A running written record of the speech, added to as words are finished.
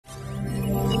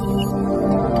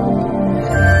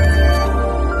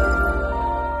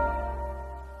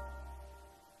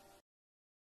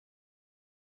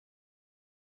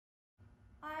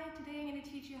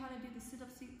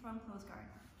from close guard.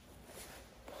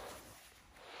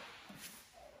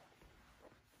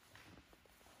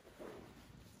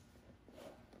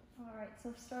 All right,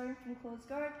 so starting from close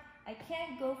guard, I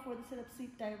can't go for the sit-up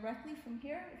sweep directly from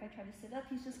here. If I try to sit up,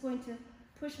 he's just going to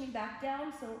push me back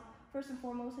down. So first and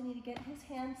foremost, I need to get his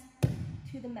hands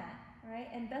to the mat, all right?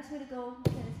 And best way to go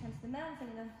get his hands to the mat is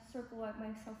I'm gonna circle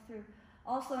myself through.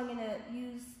 Also, I'm gonna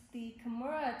use the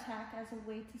Kimura attack as a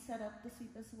way to set up the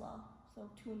sweep as well. So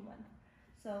 2 in 1.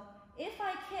 So if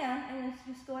I can, I'm gonna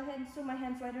just go ahead and store my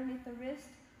hands right underneath the wrist.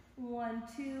 1,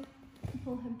 2, and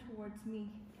pull him towards me,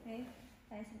 okay?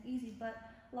 Nice and easy, but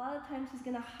a lot of times he's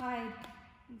gonna hide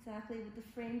exactly with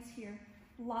the frames here,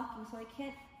 blocking, so I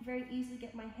can't very easily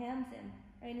get my hands in,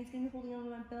 right? And he's gonna be holding on to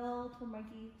my belt or my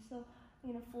gi, so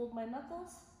I'm gonna fold my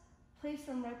knuckles, place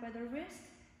them right by the wrist,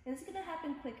 and it's gonna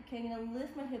happen quick, okay? I'm gonna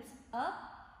lift my hips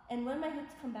up, and when my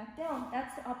hips come back down,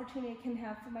 that's the opportunity I can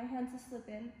have for my hands to slip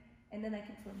in, and then I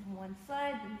can flip from one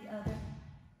side, then the other,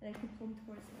 and I can pull them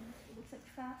towards me. It looks like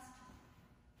fast.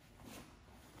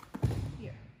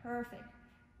 Here, perfect.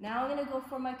 Now I'm gonna go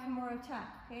for my Kimura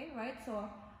attack, okay, right? So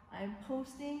I'm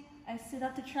posting, I sit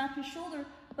up to trap his shoulder,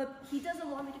 but he doesn't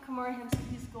want me to Kimura him, so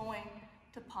he's going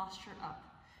to posture up.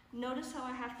 Notice how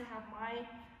I have to have my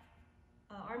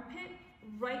armpit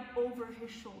right over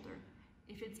his shoulder.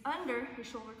 If it's under, his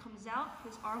shoulder comes out,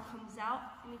 his arm comes out,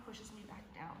 and he pushes me back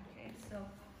down, okay? So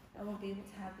I won't be able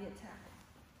to have the attack.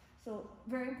 So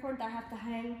very important, I have to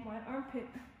hang my armpit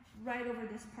right over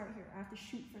this part here. I have to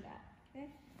shoot for that, okay?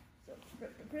 So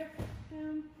grip,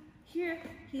 boom. Here,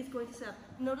 he's going to set up.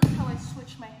 Notice how I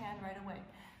switch my hand right away.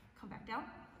 Come back down.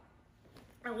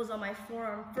 I was on my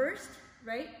forearm first,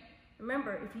 right?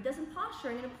 Remember, if he doesn't posture,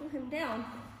 I'm gonna pull him down.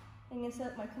 I'm gonna set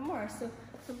up my Kimura. So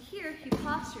here, he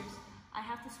postures. I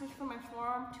have to switch from my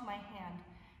forearm to my hand.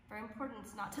 Very important,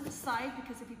 it's not to the side,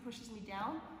 because if he pushes me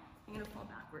down, I'm gonna fall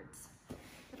backwards.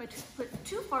 If I put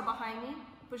too far behind me,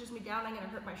 pushes me down, I'm gonna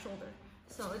hurt my shoulder.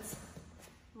 So it's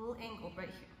a little angled right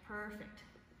here. Perfect.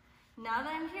 Now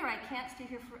that I'm here, I can't stay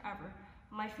here forever.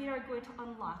 My feet are going to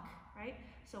unlock, right?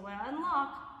 So when I unlock,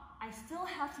 I still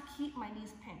have to keep my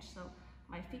knees pinched. So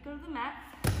my feet go to the mat,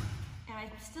 and I'm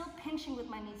still pinching with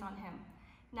my knees on him.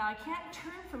 Now I can't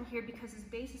turn from here because his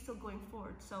base is still going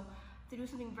forward. So to do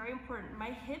something very important,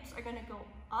 my hips are gonna go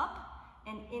up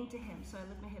and into him. So I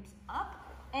lift my hips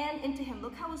up and into him.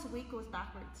 Look how his weight goes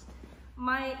backwards.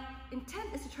 My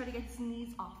intent is to try to get his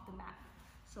knees off the mat.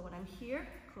 So when I'm here,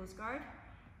 close guard,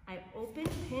 I open,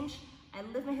 pinch, I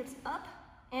lift my hips up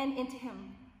and into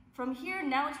him. From here,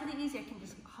 now it's really easy. I can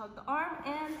just hug the arm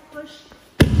and push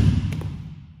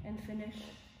and finish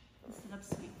the sit-up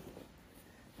sweep.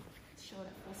 Show it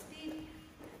at full speed.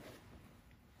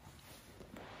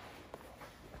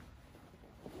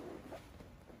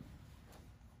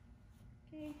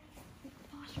 Okay,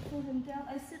 posture, pull him down.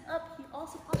 I sit up, he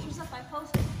also postures up, I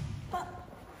post up.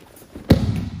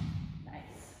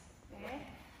 Nice, okay?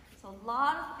 So a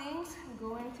lot of things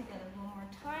going together. One more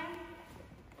time,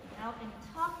 without any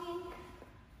talking.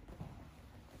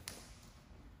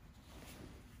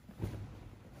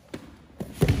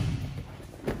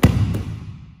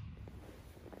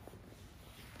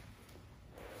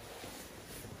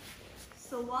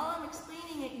 So while I'm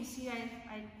explaining it, you see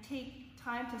I take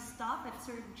time to stop at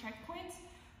certain checkpoints,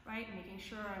 right? Making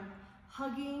sure I'm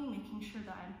hugging, making sure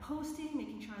that I'm posting,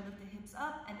 making sure I lift the hips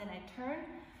up, and then I turn.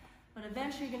 But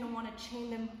eventually you're gonna wanna chain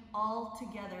them all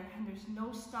together, and there's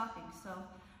no stopping. So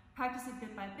practice it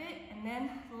bit by bit, and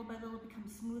then little by little it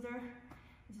becomes smoother.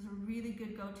 This is a really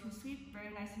good go-to sweep,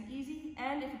 very nice and easy.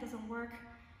 And if it doesn't work,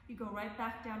 you go right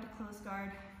back down to close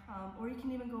guard, or you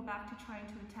can even go back to trying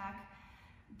to attack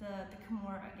the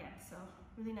Kimura again. So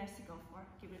really nice to go for.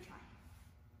 Give it a try.